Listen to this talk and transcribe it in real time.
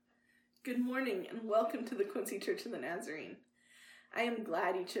Good morning and welcome to the Quincy Church of the Nazarene. I am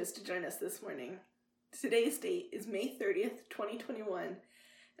glad you chose to join us this morning. Today's date is May 30th, 2021,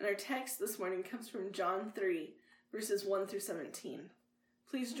 and our text this morning comes from John 3, verses 1 through 17.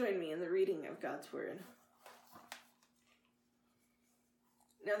 Please join me in the reading of God's Word.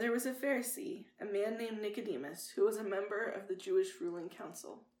 Now there was a Pharisee, a man named Nicodemus, who was a member of the Jewish ruling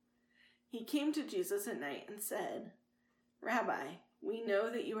council. He came to Jesus at night and said, "Rabbi, we know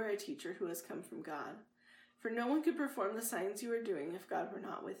that you are a teacher who has come from God, for no one could perform the signs you are doing if God were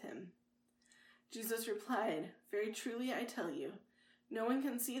not with him." Jesus replied, "Very truly I tell you, no one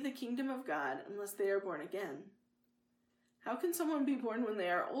can see the kingdom of God unless they are born again." "How can someone be born when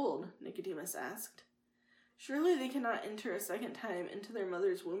they are old?" Nicodemus asked. "Surely they cannot enter a second time into their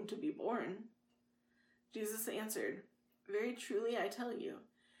mother's womb to be born." Jesus answered, "Very truly I tell you,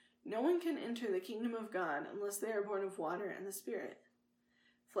 no one can enter the kingdom of God unless they are born of water and the Spirit.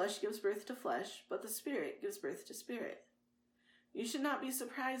 Flesh gives birth to flesh, but the Spirit gives birth to spirit. You should not be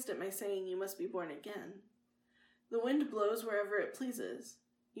surprised at my saying you must be born again. The wind blows wherever it pleases.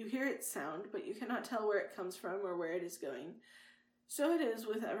 You hear its sound, but you cannot tell where it comes from or where it is going. So it is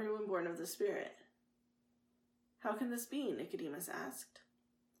with everyone born of the Spirit." "How can this be?" Nicodemus asked.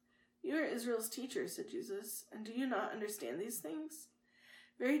 "You are Israel's teacher," said Jesus, "and do you not understand these things?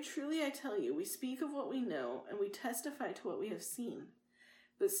 Very truly I tell you, we speak of what we know, and we testify to what we have seen.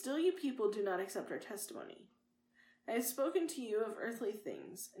 But still you people do not accept our testimony. I have spoken to you of earthly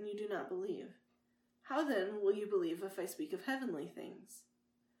things, and you do not believe. How then will you believe if I speak of heavenly things?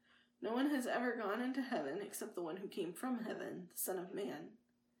 No one has ever gone into heaven except the one who came from heaven, the Son of Man.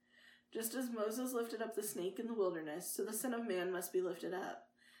 Just as Moses lifted up the snake in the wilderness, so the Son of Man must be lifted up,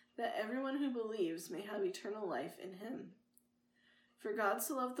 that everyone who believes may have eternal life in him. For God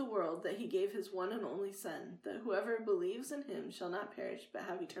so loved the world that he gave his one and only Son, that whoever believes in him shall not perish but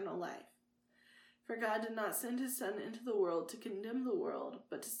have eternal life. For God did not send his Son into the world to condemn the world,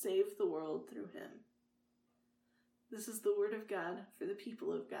 but to save the world through him." This is the word of God for the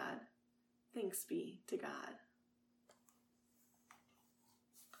people of God. Thanks be to God.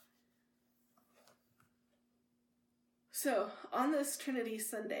 So, on this Trinity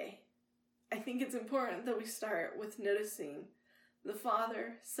Sunday, I think it's important that we start with noticing the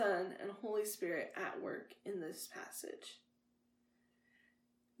Father, Son, and Holy Spirit at work in this passage.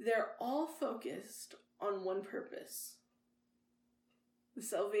 They're all focused on one purpose: the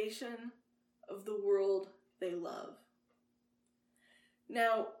salvation of the world they love.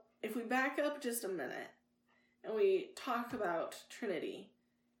 Now, if we back up just a minute and we talk about Trinity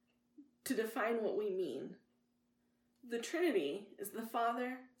to define what we mean, the Trinity is the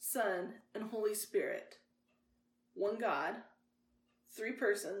Father, Son, and Holy Spirit. One God, three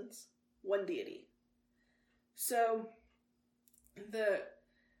persons, one deity. So, the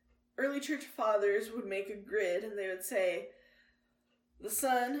early church fathers would make a grid and they would say, the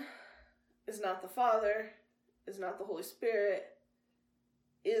Son is not the Father, is not the Holy Spirit,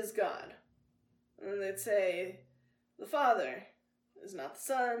 is God. And then they'd say, the Father is not the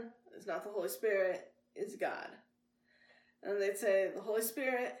Son, is not the Holy Spirit, is God. And they'd say, the Holy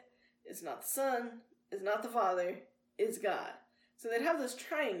Spirit is not the Son, is not the Father, is God. So they'd have this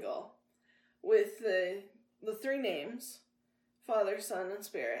triangle with the three names, Father, Son, and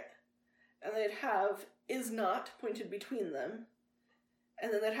Spirit. And they'd have is not pointed between them.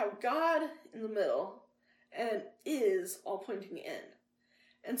 And then they'd have God in the middle and is all pointing in.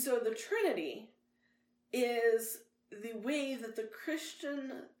 And so the Trinity is the way that the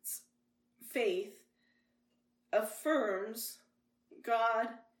Christian faith affirms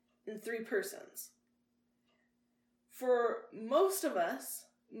God in three persons. For most of us,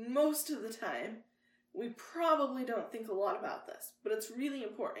 most of the time, we probably don't think a lot about this, but it's really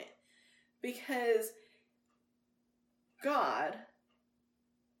important because God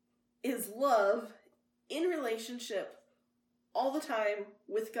is love in relationship all the time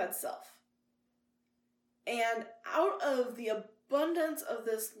with God's self. And out of the abundance of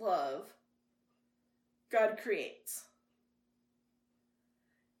this love, God creates.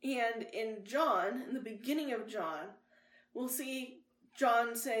 And in John, in the beginning of John, we'll see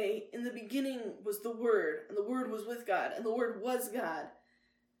John say, "In the beginning was the Word, and the Word was with God, and the Word was God.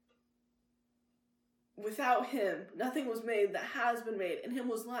 Without him, nothing was made that has been made. In him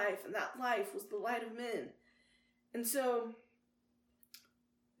was life, and that life was the light of men." And so,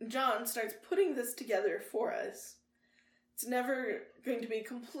 John starts putting this together for us. It's never going to be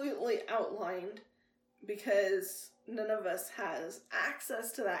completely outlined because none of us has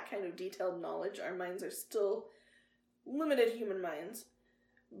access to that kind of detailed knowledge. Our minds are still limited human minds.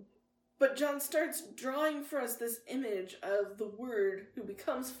 But John starts drawing for us this image of the Word who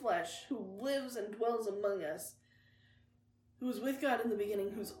becomes flesh, who lives and dwells among us, who was with God in the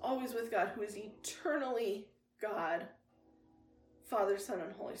beginning, who's always with God, who is eternally God, Father, Son,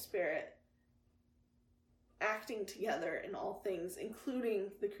 and Holy Spirit, acting together in all things,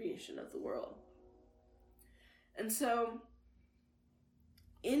 including the creation of the world. And so,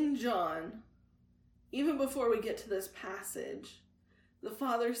 in John, even before we get to this passage, the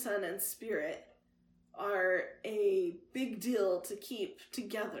Father, Son, and Spirit are a big deal to keep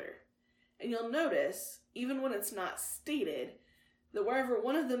together. And you'll notice, even when it's not stated, that wherever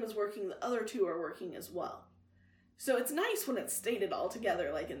one of them is working, the other two are working as well. So it's nice when it's stated all together,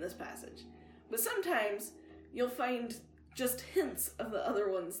 like in this passage. But sometimes you'll find just hints of the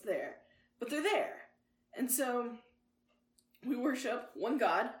other ones there. But they're there. And so we worship one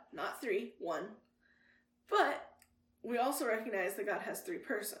God, not three, one. But we also recognize that God has three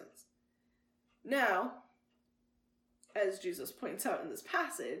persons. Now, as Jesus points out in this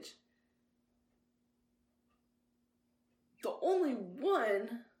passage, the only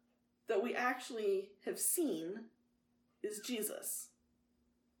one that we actually have seen is Jesus.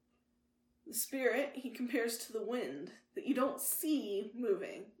 The Spirit, he compares to the wind that you don't see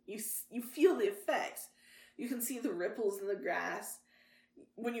moving. You feel the effects. You can see the ripples in the grass.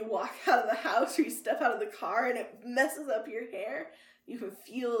 When you walk out of the house or you step out of the car and it messes up your hair, you can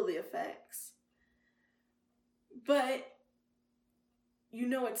feel the effects. But you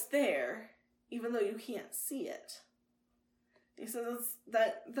know it's there, even though you can't see it. He says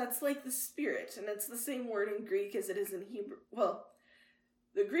that's like the Spirit, and it's the same word in Greek as it is in Hebrew. Well,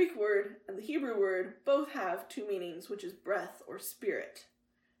 the Greek word and the Hebrew word both have two meanings, which is breath or spirit.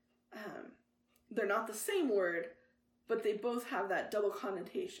 They're not the same word, but they both have that double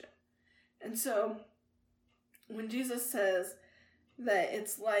connotation. And so, when Jesus says that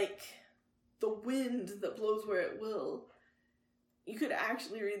it's like the wind that blows where it will, you could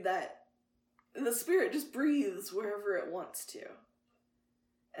actually read that the Spirit just breathes wherever it wants to.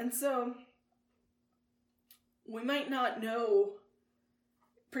 And so, we might not know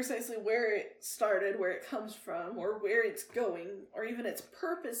precisely where it started, where it comes from, or where it's going, or even its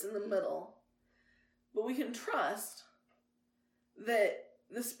purpose in the middle. But we can trust that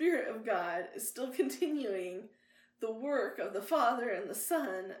the Spirit of God is still continuing the work of the Father and the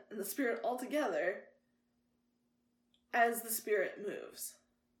Son and the Spirit all together as the Spirit moves.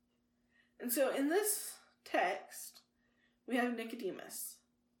 And so in this text, we have Nicodemus.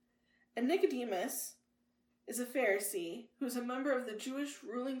 And Nicodemus is a Pharisee who is a member of the Jewish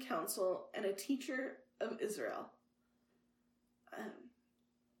ruling council and a teacher of Israel.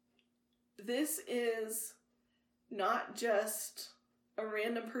 This is not just a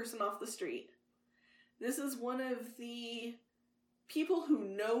random person off the street. This is one of the people who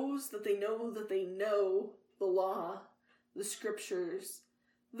knows that they know the law, the scriptures,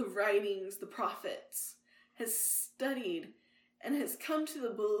 the writings, the prophets, has studied and has come to the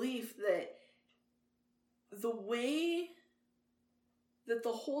belief that the way that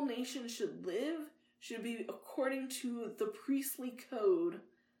the whole nation should live should be according to the priestly code,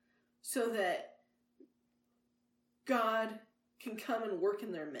 so that God can come and work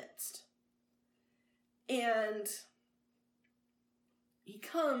in their midst. And he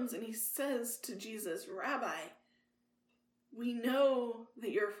comes and he says to Jesus, "Rabbi, we know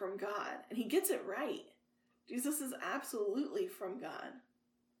that you're from God." And he gets it right. Jesus is absolutely from God.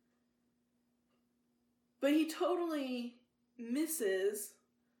 But he totally misses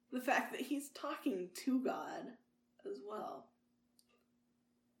the fact that he's talking to God as well.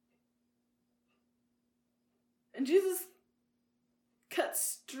 And Jesus cuts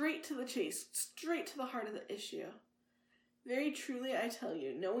straight to the chase, straight to the heart of the issue. "Very truly I tell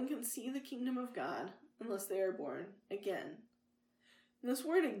you, no one can see the kingdom of God unless they are born again." And this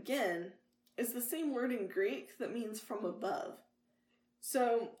word "again" is the same word in Greek that means "from above."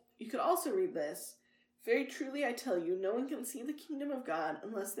 So you could also read this, "Very truly I tell you, no one can see the kingdom of God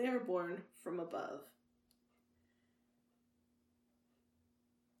unless they are born from above."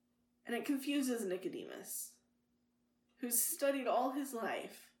 And it confuses Nicodemus, who's studied all his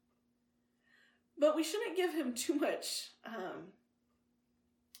life. But we shouldn't give him too much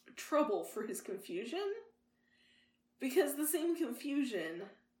trouble for his confusion, because the same confusion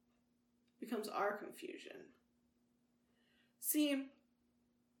becomes our confusion. See,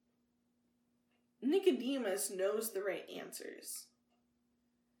 Nicodemus knows the right answers.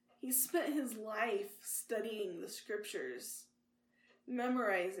 He spent his life studying the scriptures,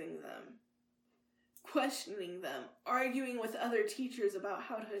 memorizing them, questioning them, arguing with other teachers about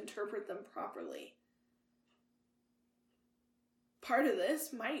how to interpret them properly. part of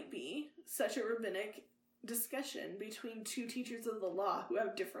this might be such a rabbinic discussion between two teachers of the law who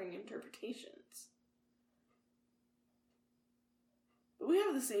have differing interpretations. But we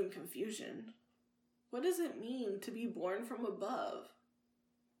have the same confusion. What does it mean to be born from above?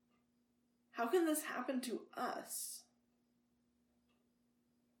 How can this happen to us?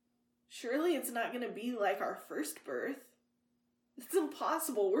 Surely it's not going to be like our first birth. It's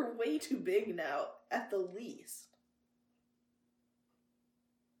impossible. We're way too big now, at the least.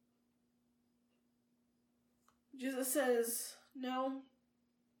 Jesus says, no,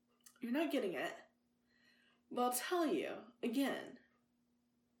 you're not getting it. But I'll tell you again.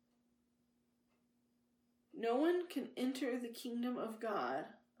 No one can enter the kingdom of God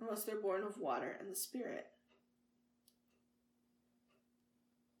unless they're born of water and the Spirit.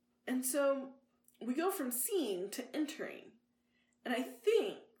 And so we go from seeing to entering. And I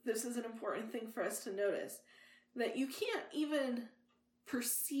think this is an important thing for us to notice, that you can't even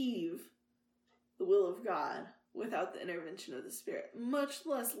perceive the will of God without the intervention of the Spirit, much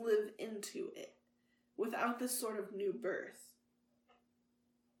less live into it without this sort of new birth.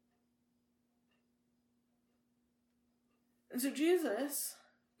 And so Jesus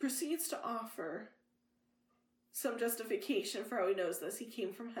proceeds to offer some justification for how he knows this. He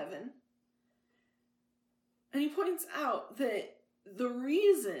came from heaven. And he points out that the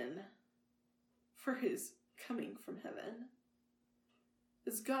reason for his coming from heaven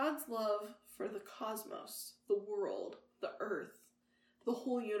is God's love for the cosmos, the world, the earth, the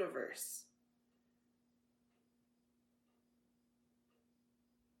whole universe.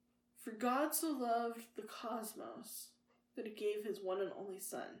 For God so loved the cosmos that he gave his one and only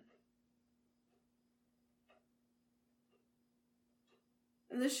Son.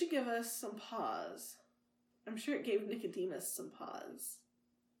 And this should give us some pause. I'm sure it gave Nicodemus some pause.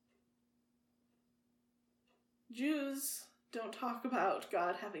 Jews don't talk about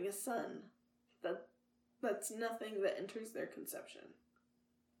God having a son. That's nothing that enters their conception.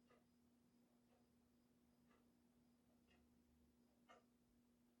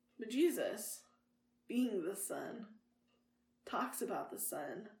 But Jesus, being the Son, talks about the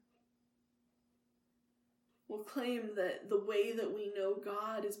Son, will claim that the way that we know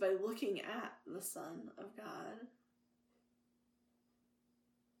God is by looking at the Son of God.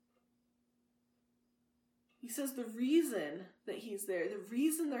 He says the reason that he's there, the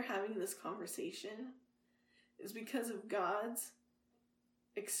reason they're having this conversation, is because of God's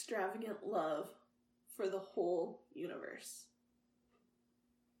extravagant love for the whole universe.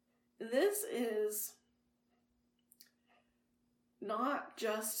 And this is not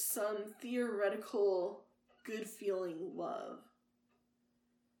just some theoretical good-feeling love.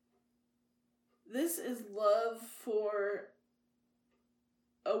 This is love for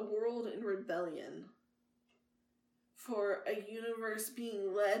a world in rebellion, for a universe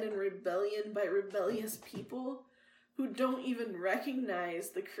being led in rebellion by rebellious people who don't even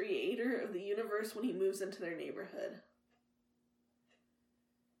recognize the creator of the universe when he moves into their neighborhood.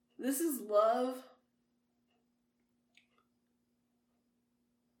 This is love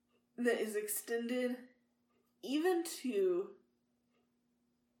that is extended even to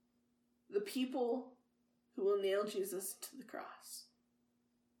the people who will nail Jesus to the cross.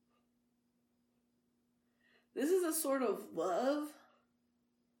 This is a sort of love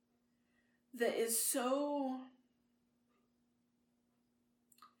that is so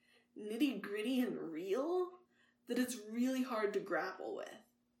nitty-gritty and real that it's really hard to grapple with.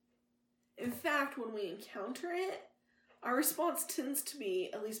 In fact, when we encounter it, our response tends to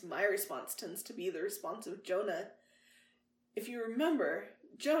be, at least my response tends to be the response of Jonah. If you remember,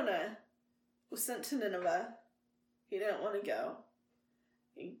 Jonah was sent to Nineveh. He didn't want to go.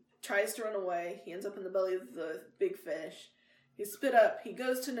 He tries to run away. He ends up in the belly of the big fish. He's spit up. He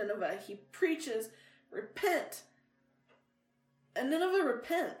goes to Nineveh. He preaches, repent. And Nineveh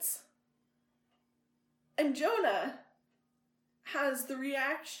repents. And Jonah has the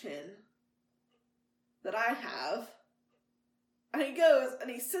reaction that I have. And he goes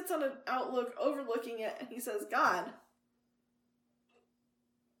and he sits on an outlook overlooking it and he says, God,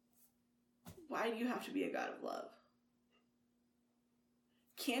 why do you have to be a God of love?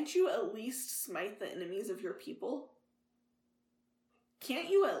 Can't you at least smite the enemies of your people? Can't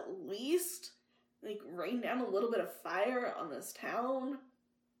you at least, rain down a little bit of fire on this town?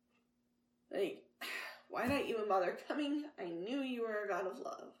 Why did I even bother coming? I knew you were a God of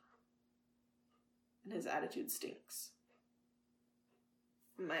love. And his attitude stinks.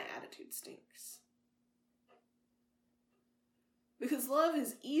 My attitude stinks. Because love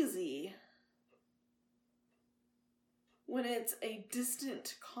is easy when it's a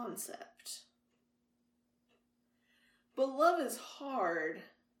distant concept. But love is hard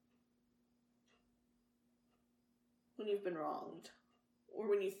when you've been wronged, or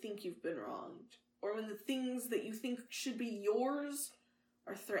when you think you've been wronged, or when the things that you think should be yours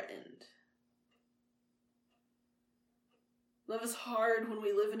are threatened. Love is hard when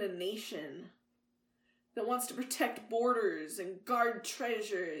we live in a nation that wants to protect borders and guard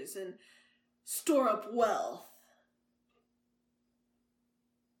treasures and store up wealth.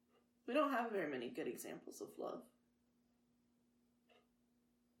 We don't have very many good examples of love.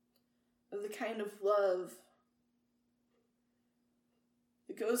 Of the kind of love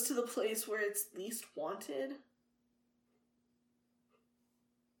that goes to the place where it's least wanted,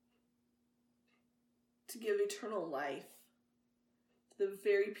 to give eternal life to the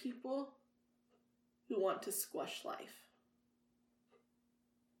very people who want to squash life.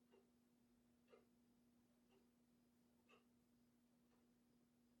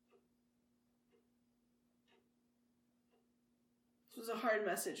 This was a hard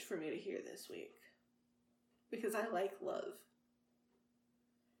message for me to hear this week, because I like love.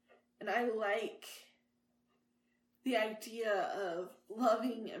 And I like the idea of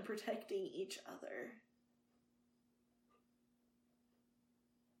loving and protecting each other.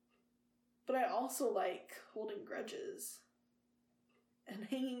 But I also like holding grudges and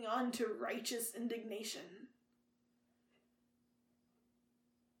hanging on to righteous indignation.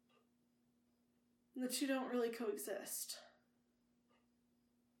 And the two don't really coexist.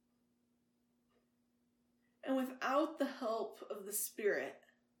 And without the help of the Spirit,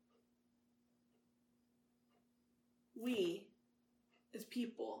 we, as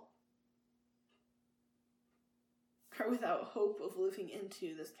people, are without hope of living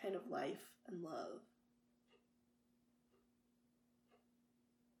into this kind of life and love.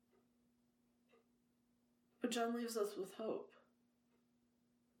 But John leaves us with hope.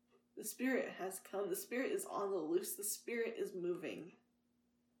 The Spirit has come. The Spirit is on the loose. The Spirit is moving.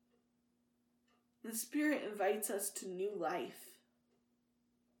 The Spirit invites us to new life,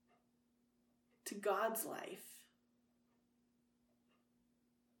 to God's life.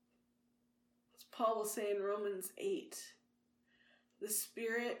 As Paul will say in Romans 8, the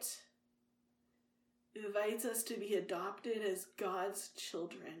Spirit invites us to be adopted as God's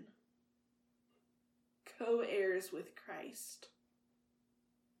children, co-heirs with Christ,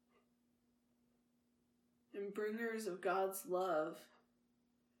 and bringers of God's love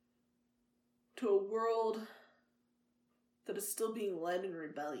to a world that is still being led in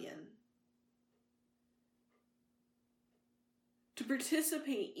rebellion. To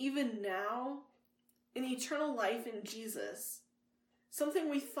participate even now in eternal life in Jesus. Something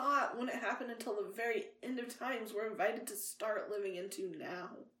we thought wouldn't happen until the very end of times, we're invited to start living into now.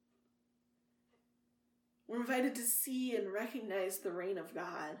 We're invited to see and recognize the reign of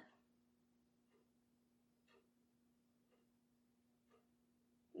God.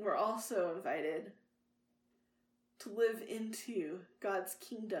 We're also invited to live into God's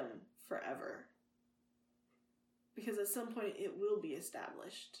kingdom forever. Because at some point it will be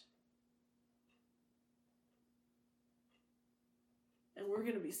established. And we're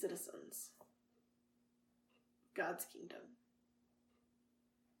going to be citizens of God's kingdom.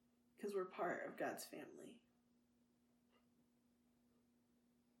 Because we're part of God's family.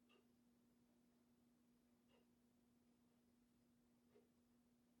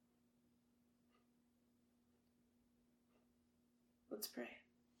 Let's pray.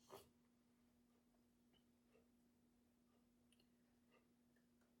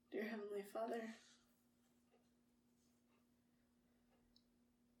 Dear Heavenly Father,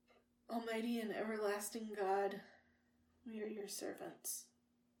 Almighty and everlasting God, we are your servants,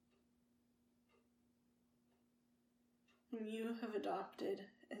 whom you have adopted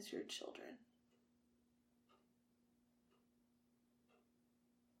as your children.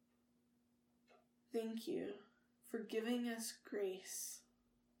 Thank you for giving us grace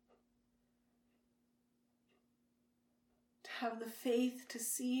to have the faith to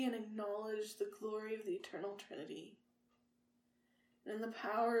see and acknowledge the glory of the eternal Trinity, and in the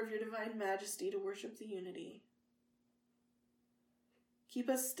power of your divine majesty to worship the unity. Keep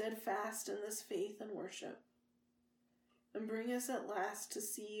us steadfast in this faith and worship, and bring us at last to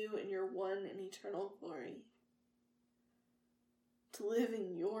see you in your one and eternal glory, to live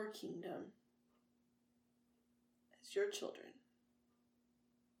in your kingdom as your children.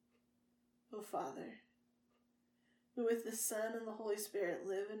 O Father, who with the Son and the Holy Spirit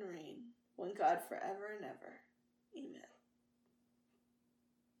live and reign, one God forever and ever. Amen.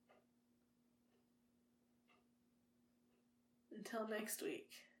 Until next week,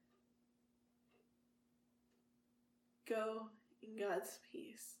 go in God's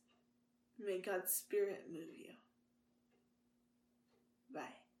peace. May God's Spirit move you.